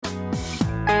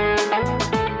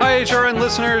HRN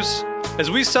listeners.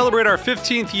 As we celebrate our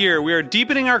 15th year, we are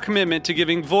deepening our commitment to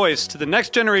giving voice to the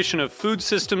next generation of food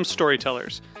systems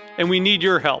storytellers, and we need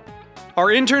your help. Our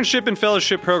internship and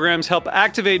fellowship programs help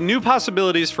activate new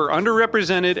possibilities for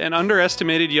underrepresented and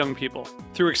underestimated young people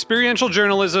through experiential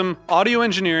journalism, audio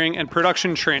engineering, and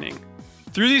production training.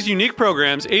 Through these unique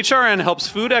programs, HRN helps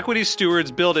food equity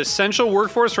stewards build essential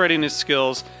workforce readiness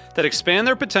skills that expand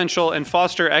their potential and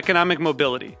foster economic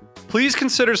mobility. Please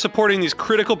consider supporting these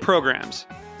critical programs.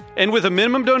 And with a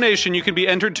minimum donation, you can be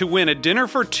entered to win a dinner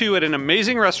for two at an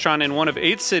amazing restaurant in one of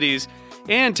 8 cities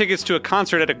and tickets to a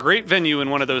concert at a great venue in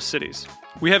one of those cities.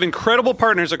 We have incredible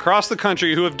partners across the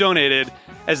country who have donated,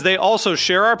 as they also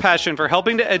share our passion for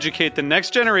helping to educate the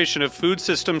next generation of food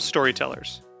systems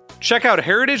storytellers. Check out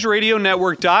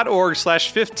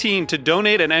heritageradionetwork.org/15 to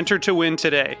donate and enter to win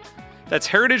today. That's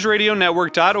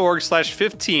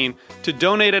heritageradionetwork.org/15 to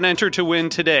donate and enter to win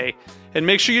today. And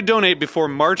make sure you donate before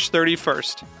March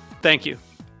 31st. Thank you.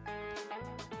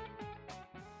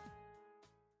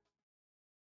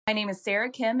 My name is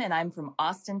Sarah Kim, and I'm from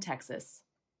Austin, Texas.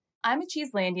 I'm a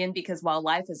Cheeselandian because while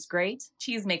life is great,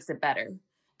 cheese makes it better.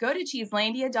 Go to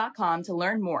cheeselandia.com to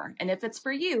learn more, and if it's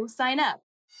for you, sign up.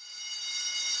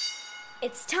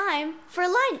 It's time for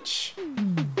lunch.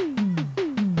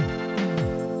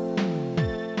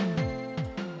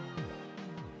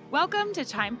 Welcome to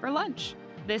Time for Lunch.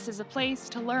 This is a place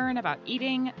to learn about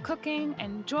eating, cooking,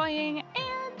 enjoying,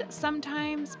 and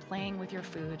sometimes playing with your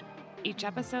food. Each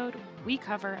episode, we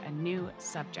cover a new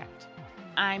subject.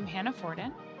 I'm Hannah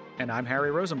Forden. And I'm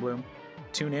Harry Rosenblum.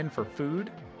 Tune in for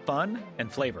food, fun,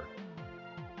 and flavor.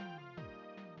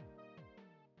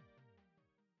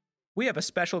 We have a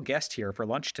special guest here for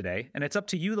lunch today, and it's up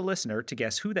to you, the listener, to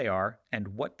guess who they are and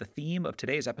what the theme of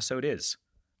today's episode is.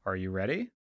 Are you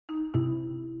ready?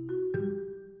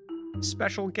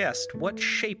 Special guest, what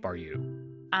shape are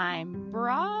you? I'm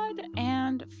broad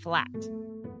and flat.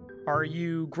 Are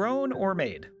you grown or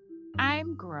made?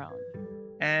 I'm grown.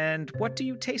 And what do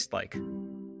you taste like?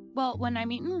 Well, when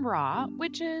I'm eaten raw,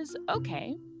 which is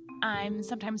okay, I'm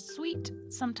sometimes sweet,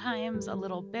 sometimes a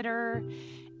little bitter,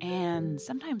 and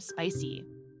sometimes spicy.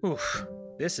 Oof,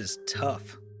 this is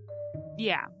tough.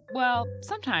 Yeah, well,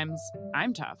 sometimes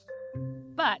I'm tough.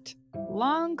 But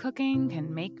long cooking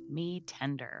can make me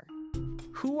tender.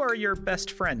 Who are your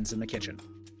best friends in the kitchen?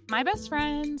 My best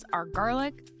friends are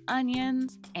garlic,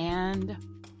 onions, and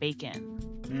bacon.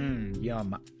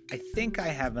 Yum. I think I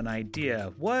have an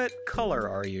idea. What color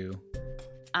are you?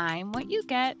 I'm what you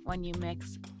get when you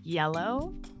mix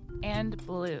yellow and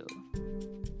blue.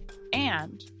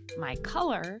 And my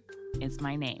color is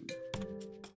my name.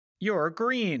 You're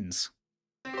greens.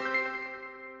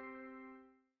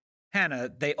 Hannah,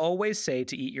 they always say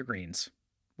to eat your greens.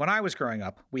 When I was growing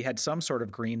up, we had some sort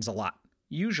of greens a lot,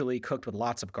 usually cooked with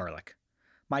lots of garlic.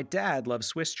 My dad loves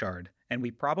Swiss chard, and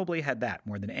we probably had that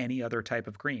more than any other type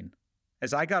of green.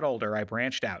 As I got older, I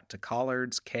branched out to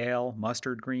collards, kale,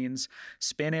 mustard greens,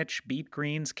 spinach, beet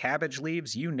greens, cabbage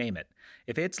leaves, you name it.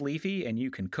 If it's leafy and you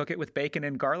can cook it with bacon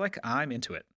and garlic, I'm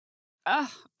into it.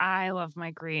 Ugh, I love my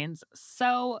greens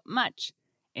so much.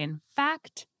 In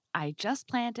fact, I just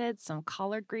planted some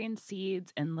collard green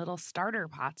seeds in little starter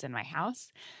pots in my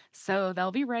house, so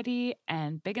they'll be ready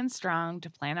and big and strong to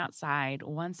plant outside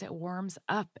once it warms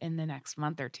up in the next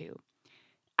month or two.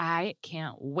 I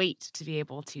can't wait to be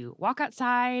able to walk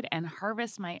outside and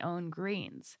harvest my own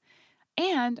greens.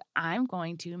 And I'm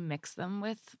going to mix them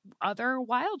with other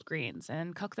wild greens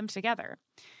and cook them together.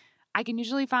 I can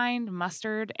usually find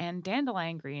mustard and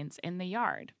dandelion greens in the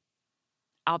yard.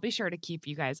 I'll be sure to keep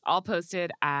you guys all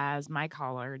posted as my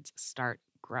collards start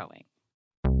growing.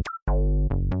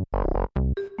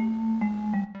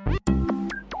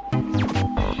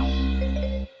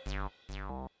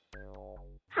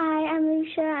 Hi, I'm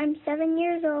Lucia. I'm 7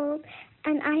 years old,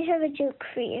 and I have a joke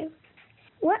for you.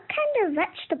 What kind of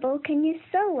vegetable can you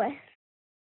sew with?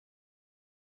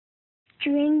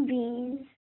 String beans.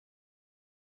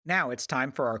 Now it's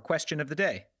time for our question of the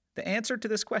day. The answer to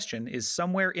this question is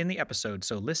somewhere in the episode,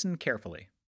 so listen carefully.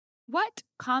 What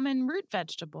common root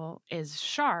vegetable is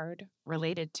chard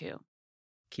related to?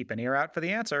 Keep an ear out for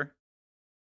the answer.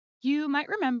 You might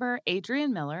remember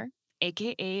Adrian Miller,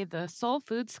 aka the Soul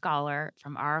Food Scholar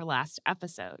from our last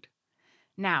episode.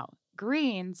 Now,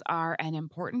 greens are an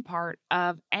important part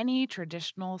of any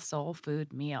traditional soul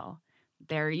food meal.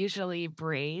 They're usually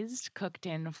braised, cooked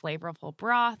in flavorful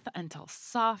broth until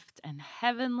soft and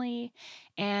heavenly,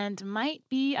 and might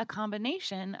be a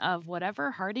combination of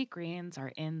whatever hearty greens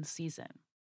are in season.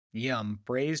 Yum,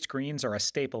 braised greens are a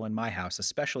staple in my house,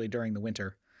 especially during the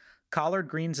winter. Collard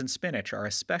greens and spinach are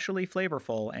especially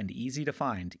flavorful and easy to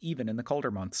find, even in the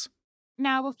colder months.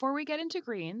 Now, before we get into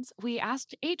greens, we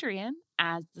asked Adrian,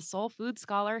 as the soul food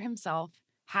scholar himself,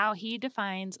 how he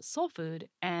defines soul food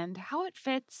and how it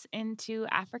fits into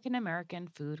African American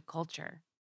food culture.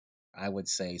 I would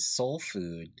say soul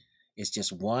food is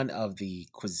just one of the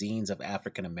cuisines of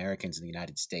African Americans in the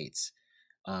United States.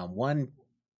 One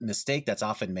mistake that's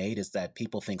often made is that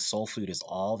people think soul food is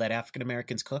all that African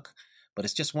Americans cook, but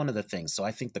it's just one of the things. So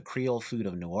I think the Creole food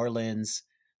of New Orleans,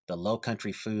 the low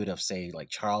country food of, say, like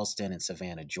Charleston and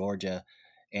Savannah, Georgia,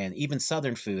 and even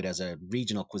Southern food as a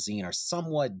regional cuisine are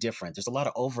somewhat different. There's a lot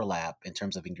of overlap in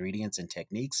terms of ingredients and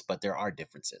techniques, but there are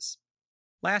differences.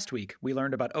 Last week, we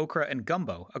learned about okra and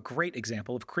gumbo, a great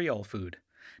example of Creole food.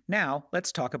 Now,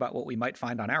 let's talk about what we might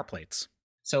find on our plates.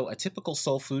 So a typical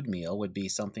soul food meal would be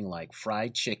something like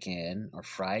fried chicken or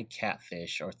fried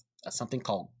catfish or something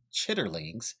called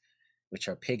chitterlings, which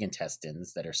are pig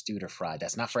intestines that are stewed or fried.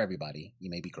 That's not for everybody. You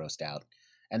may be grossed out.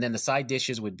 And then the side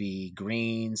dishes would be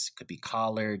greens, could be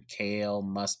collard, kale,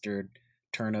 mustard,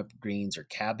 turnip greens or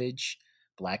cabbage,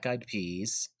 black-eyed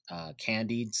peas,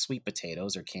 candied sweet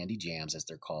potatoes or candied jams as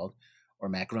they're called, or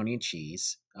macaroni and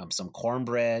cheese, some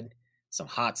cornbread, some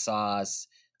hot sauce,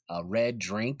 a red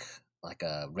drink like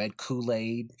a red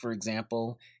Kool-Aid, for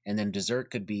example, and then dessert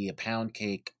could be a pound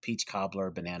cake, peach cobbler,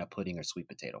 banana pudding, or sweet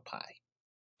potato pie.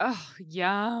 Oh,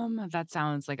 yum. That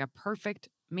sounds like a perfect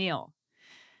meal.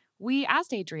 We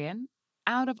asked Adrian,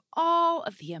 out of all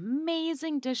of the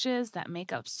amazing dishes that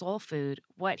make up soul food,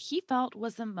 what he felt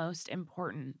was the most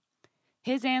important.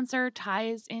 His answer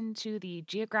ties into the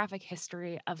geographic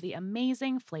history of the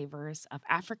amazing flavors of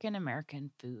African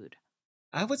American food.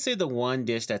 I would say the one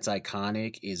dish that's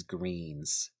iconic is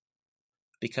greens,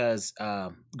 because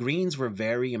greens were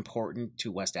very important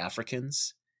to West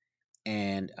Africans,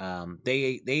 and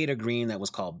they ate a green that was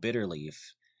called bitter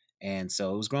leaf, and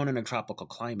so it was grown in a tropical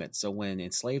climate. So when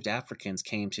enslaved Africans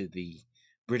came to the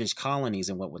British colonies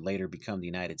and what would later become the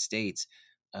United States,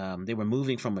 they were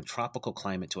moving from a tropical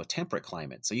climate to a temperate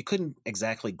climate. So you couldn't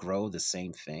exactly grow the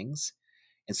same things.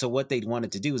 And so what they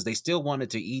wanted to do is they still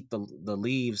wanted to eat the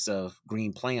leaves of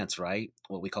green plants, right?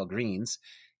 What we call greens.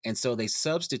 And so they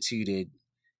substituted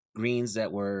greens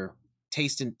that were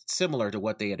tasting similar to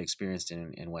what they had experienced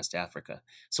in West Africa.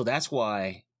 So that's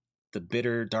why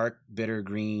the dark bitter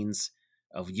greens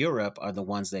of Europe are the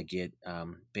ones that get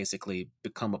basically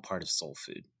become a part of soul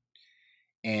food.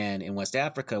 And in West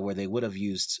Africa, where they would have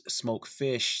used smoked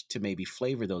fish to maybe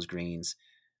flavor those greens,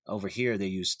 over here they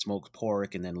used smoked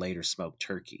pork and then later smoked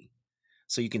turkey.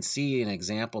 So you can see an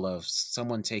example of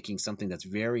someone taking something that's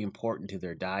very important to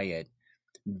their diet,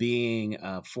 being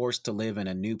forced to live in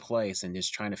a new place and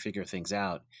just trying to figure things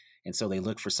out. And so they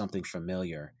look for something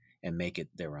familiar and make it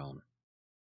their own.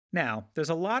 Now, there's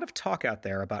a lot of talk out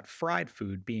there about fried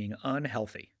food being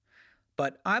unhealthy.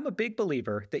 But I'm a big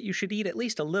believer that you should eat at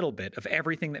least a little bit of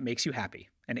everything that makes you happy,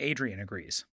 and Adrian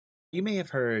agrees. You may have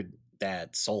heard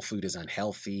that soul food is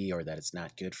unhealthy or that it's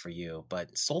not good for you,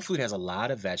 but soul food has a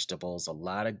lot of vegetables, a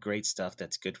lot of great stuff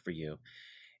that's good for you.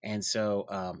 And so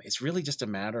it's really just a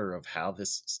matter of how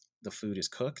the food is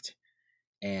cooked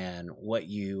and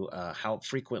how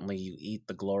frequently you eat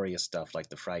the glorious stuff like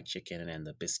the fried chicken and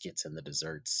the biscuits and the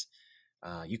desserts.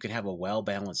 You can have a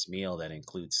well-balanced meal that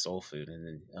includes soul food. And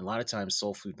then a lot of times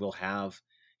soul food will have,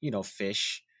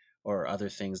 fish or other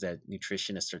things that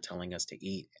nutritionists are telling us to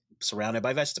eat, surrounded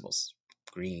by vegetables,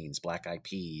 greens, black-eyed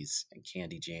peas, and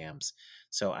candy jams.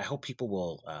 So I hope people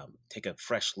will take a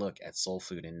fresh look at soul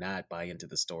food and not buy into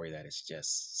the story that it's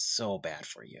just so bad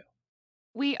for you.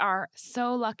 We are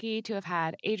so lucky to have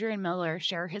had Adrian Miller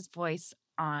share his voice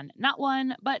on not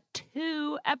one, but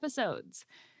 2 episodes.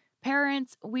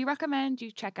 Parents, we recommend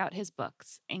you check out his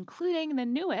books, including the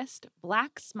newest,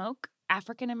 Black Smoke,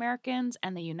 African Americans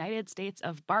and the United States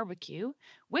of Barbecue,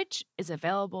 which is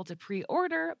available to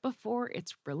pre-order before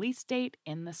its release date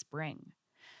in the spring.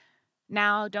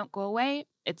 Now, don't go away.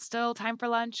 It's still time for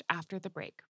lunch after the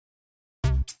break.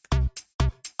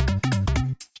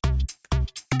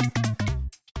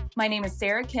 My name is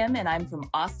Sarah Kim, and I'm from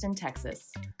Austin,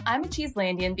 Texas. I'm a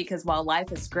Cheeselandian because while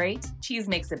life is great, cheese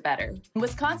makes it better.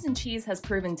 Wisconsin cheese has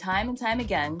proven time and time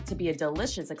again to be a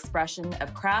delicious expression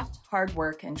of craft, hard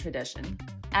work, and tradition.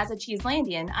 As a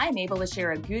Cheeselandian, I'm able to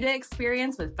share a Gouda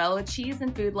experience with fellow cheese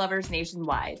and food lovers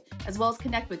nationwide, as well as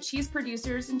connect with cheese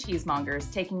producers and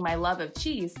cheesemongers, taking my love of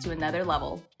cheese to another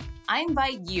level. I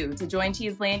invite you to join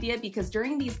Cheeselandia because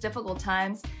during these difficult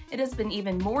times, it has been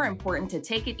even more important to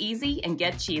take it easy and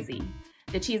get cheesy.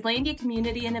 The Cheeselandia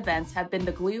community and events have been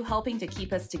the glue helping to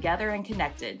keep us together and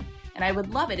connected, and I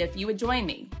would love it if you would join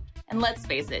me. And let's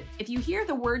face it, if you hear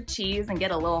the word cheese and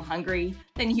get a little hungry,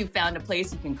 then you've found a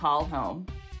place you can call home.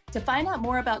 To find out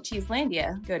more about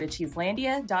Cheeselandia, go to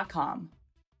cheeselandia.com.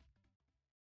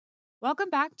 Welcome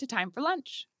back to Time for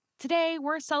Lunch. Today,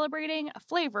 we're celebrating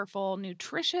flavorful,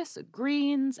 nutritious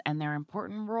greens and their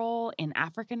important role in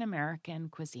African American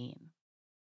cuisine.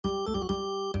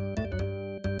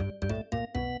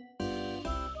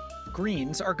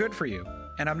 Greens are good for you,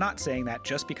 and I'm not saying that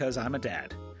just because I'm a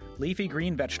dad. Leafy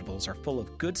green vegetables are full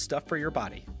of good stuff for your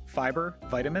body: fiber,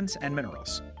 vitamins, and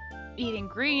minerals. Eating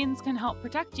greens can help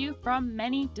protect you from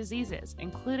many diseases,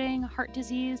 including heart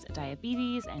disease,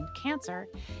 diabetes, and cancer,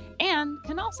 and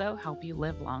can also help you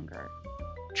live longer.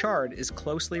 Chard is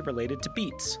closely related to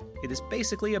beets. It is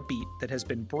basically a beet that has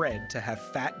been bred to have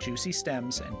fat, juicy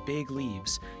stems and big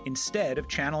leaves, instead of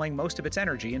channeling most of its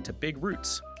energy into big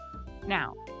roots.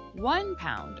 Now, 1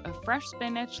 pound of fresh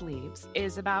spinach leaves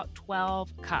is about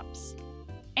 12 cups.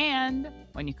 And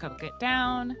when you cook it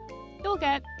down, you'll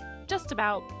get just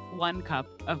about 1 cup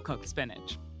of cooked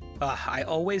spinach. I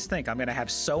always think I'm going to have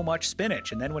so much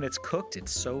spinach, and then when it's cooked,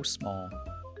 it's so small.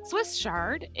 Swiss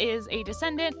chard is a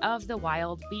descendant of the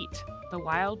wild beet. The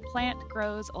wild plant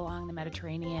grows along the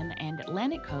Mediterranean and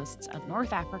Atlantic coasts of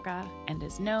North Africa and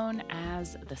is known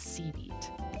as the sea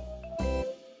beet.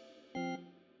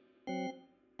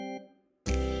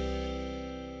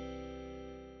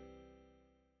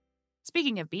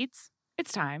 Speaking of beets,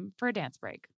 it's time for a dance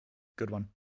break. Good one.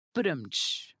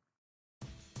 Ba-dum-tsh.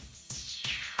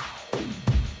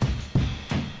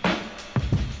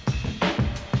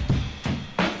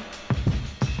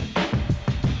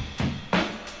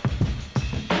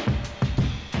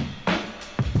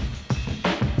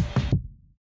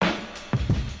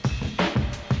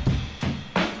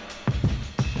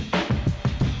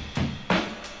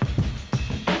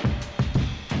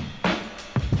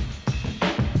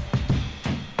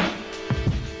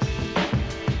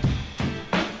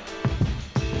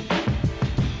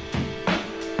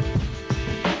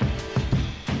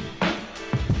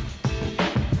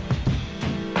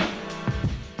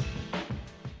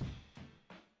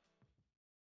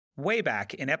 Way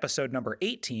back in episode number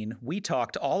 18, we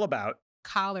talked all about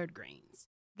collard greens.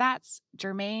 That's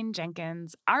Jermaine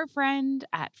Jenkins, our friend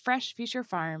at Fresh Future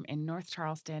Farm in North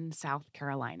Charleston, South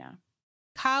Carolina.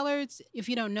 Collards, if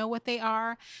you don't know what they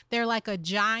are, they're like a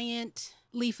giant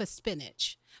leaf of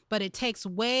spinach, but it takes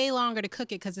way longer to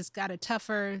cook it because it's got a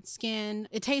tougher skin.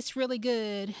 It tastes really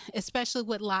good, especially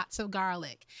with lots of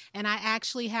garlic. And I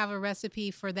actually have a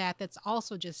recipe for that that's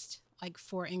also just like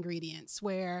 4 ingredients,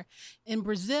 where in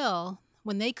Brazil,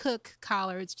 when they cook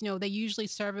collards, they usually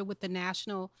serve it with the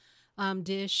national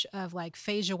dish of like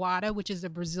feijoada, which is a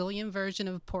Brazilian version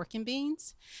of pork and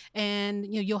beans. And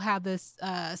you'll have this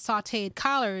sauteed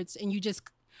collards, and you just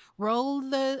roll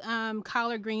the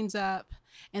collard greens up,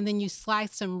 and then you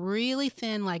slice them really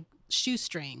thin like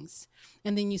shoestrings,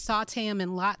 and then you saute them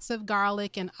in lots of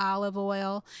garlic and olive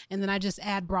oil, and then I just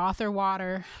add broth or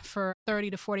water for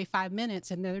 30 to 45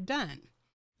 minutes, and they're done.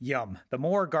 Yum. The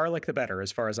more garlic, the better,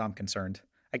 as far as I'm concerned.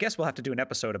 I guess we'll have to do an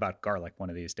episode about garlic one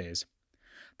of these days.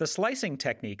 The slicing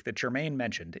technique that Jermaine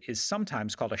mentioned is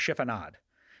sometimes called a chiffonade.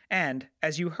 And,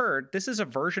 as you heard, this is a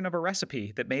version of a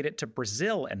recipe that made it to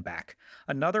Brazil and back,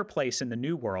 another place in the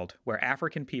New World where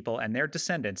African people and their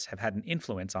descendants have had an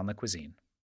influence on the cuisine.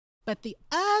 But the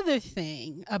other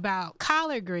thing about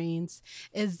collard greens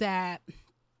is that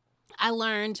I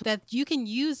learned that you can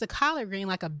use the collard green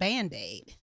like a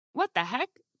Band-Aid. What the heck?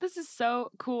 This is so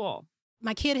cool.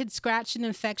 My kid had scratched an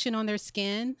infection on their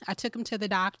skin. I took him to the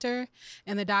doctor,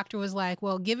 and the doctor was like,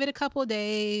 well, give it a couple of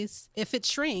days. If it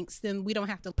shrinks, then we don't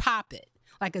have to pop it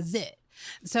like a zit.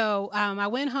 So I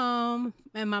went home,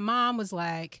 and my mom was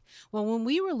like, well, when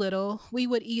we were little, we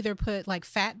would either put like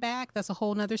fatback, that's a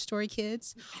whole nother story,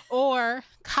 kids, or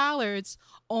collards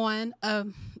on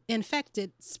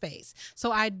infected space.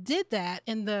 So I did that.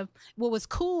 And what was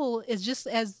cool is just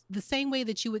as the same way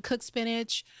that you would cook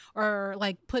spinach or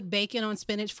like put bacon on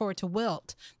spinach for it to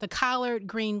wilt, the collard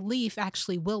green leaf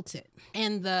actually wilted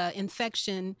and the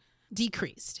infection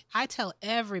decreased. I tell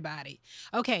everybody,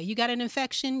 okay, you got an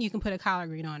infection, you can put a collard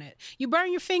green on it. You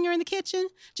burn your finger in the kitchen,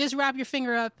 just wrap your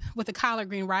finger up with a collard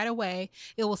green right away.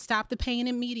 It will stop the pain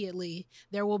immediately.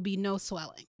 There will be no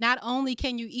swelling. Not only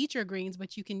can you eat your greens,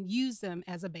 but you can use them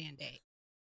as a Band-Aid.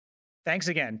 Thanks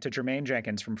again to Jermaine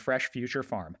Jenkins from Fresh Future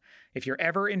Farm. If you're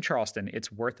ever in Charleston,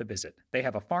 it's worth a visit. They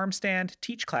have a farm stand,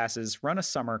 teach classes, run a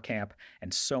summer camp,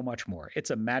 and so much more. It's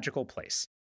a magical place.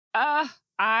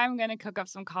 I'm going to cook up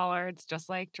some collards just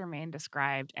like Jermaine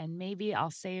described, and maybe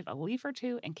I'll save a leaf or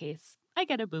two in case I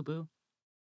get a boo-boo.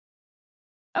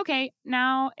 Okay,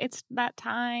 now it's that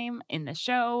time in the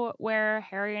show where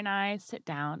Harry and I sit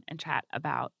down and chat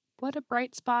about what a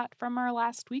bright spot from our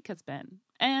last week has been.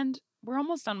 And we're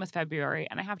almost done with February,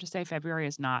 and I have to say February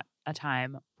is not a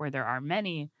time where there are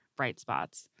many bright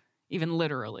spots. Even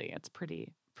literally, it's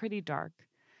pretty dark.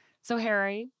 So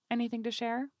Harry, anything to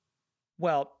share?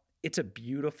 Well, it's a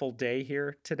beautiful day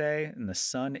here today, and the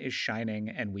sun is shining,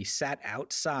 and we sat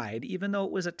outside. Even though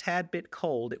it was a tad bit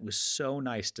cold, it was so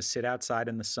nice to sit outside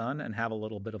in the sun and have a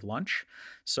little bit of lunch.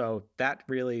 So that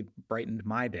really brightened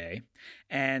my day.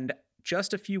 And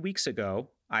just a few weeks ago,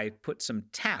 I put some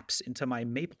taps into my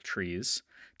maple trees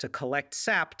to collect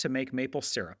sap to make maple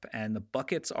syrup, and the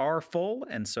buckets are full,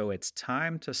 and so it's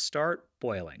time to start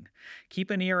boiling.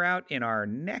 Keep an ear out in our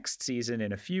next season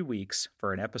in a few weeks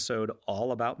for an episode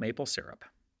all about maple syrup.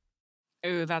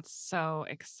 Ooh, that's so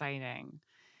exciting.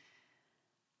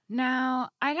 Now,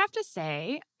 I'd have to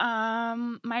say,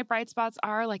 my bright spots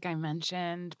are, like I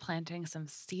mentioned, planting some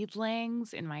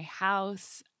seedlings in my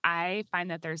house. I find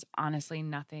that there's honestly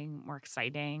nothing more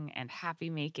exciting and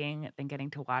happy-making than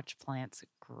getting to watch plants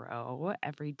grow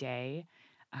every day.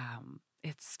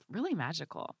 It's really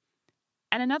magical.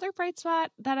 And another bright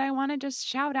spot that I want to just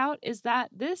shout out is that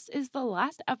this is the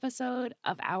last episode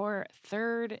of our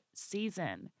 3rd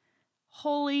season.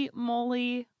 Holy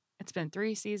moly, it's been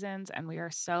 3 seasons, and we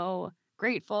are so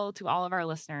grateful to all of our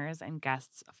listeners and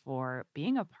guests for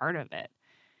being a part of it.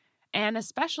 And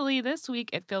especially this week,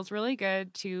 it feels really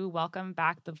good to welcome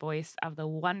back the voice of the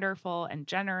wonderful and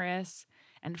generous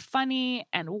and funny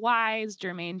and wise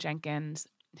Jermaine Jenkins,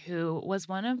 who was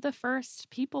one of the first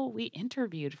people we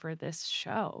interviewed for this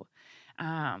show.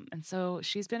 And so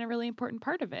she's been a really important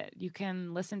part of it. You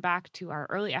can listen back to our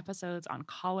early episodes on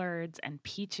collards and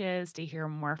peaches to hear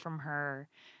more from her.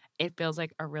 It feels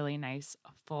like a really nice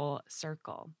full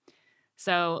circle.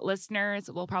 So listeners,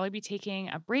 we'll probably be taking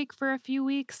a break for a few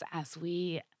weeks as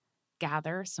we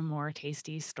gather some more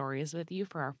tasty stories with you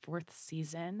for our 4th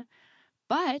season.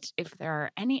 But if there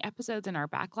are any episodes in our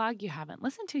backlog you haven't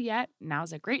listened to yet,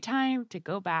 now's a great time to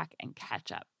go back and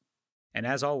catch up. And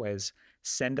as always,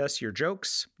 send us your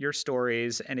jokes, your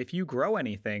stories, and if you grow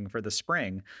anything for the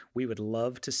spring, we would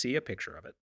love to see a picture of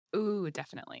it. Ooh,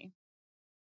 definitely.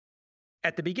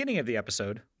 At the beginning of the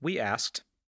episode, we asked,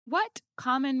 what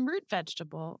common root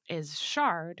vegetable is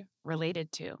chard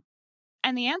related to?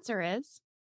 And the answer is...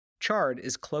 chard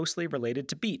is closely related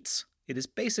to beets. It is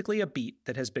basically a beet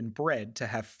that has been bred to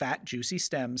have fat, juicy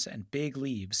stems and big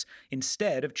leaves,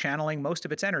 instead of channeling most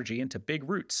of its energy into big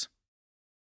roots.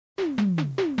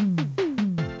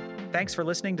 Thanks for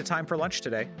listening to Time for Lunch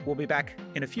today. We'll be back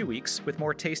in a few weeks with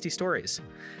more tasty stories.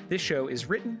 This show is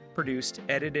written, produced,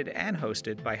 edited, and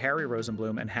hosted by Harry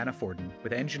Rosenblum and Hannah Forden,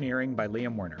 with engineering by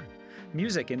Liam Werner.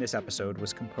 Music in this episode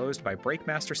was composed by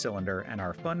Breakmaster Cylinder, and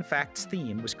our Fun Facts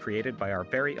theme was created by our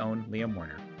very own Liam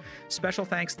Werner. Special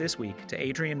thanks this week to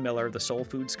Adrian Miller, the Soul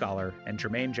Food Scholar, and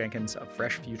Jermaine Jenkins of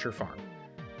Fresh Future Farm.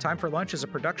 Time for Lunch is a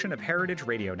production of Heritage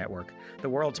Radio Network, the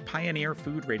world's pioneer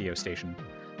food radio station.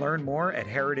 Learn more at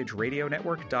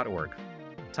heritageradionetwork.org.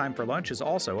 Time for Lunch is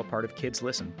also a part of Kids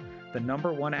Listen, the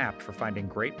 #1 app for finding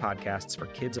great podcasts for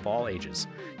kids of all ages.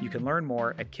 You can learn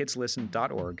more at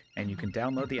kidslisten.org, and you can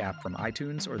download the app from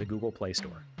iTunes or the Google Play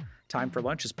Store. Time for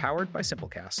Lunch is powered by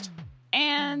Simplecast.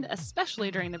 And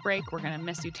especially during the break, we're going to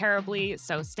miss you terribly,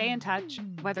 so stay in touch.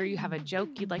 Whether you have a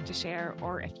joke you'd like to share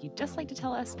or if you'd just like to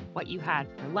tell us what you had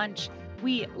for lunch,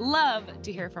 we love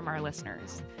to hear from our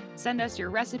listeners. Send us your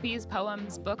recipes,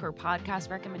 poems, book or podcast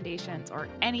recommendations, or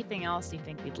anything else you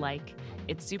think we'd like.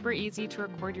 It's super easy to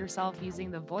record yourself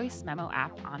using the voice memo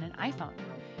app on an iPhone.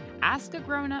 Ask a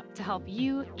grown-up to help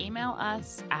you. Email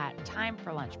us at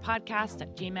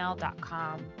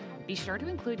timeforlunchpodcast@gmail.com. Be sure to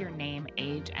include your name,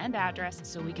 age, and address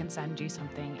so we can send you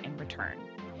something in return.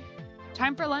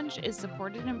 Time for Lunch is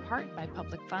supported in part by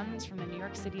public funds from the New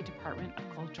York City Department of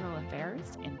Cultural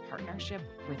Affairs in partnership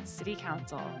with City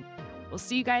Council. We'll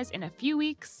see you guys in a few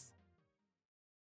weeks.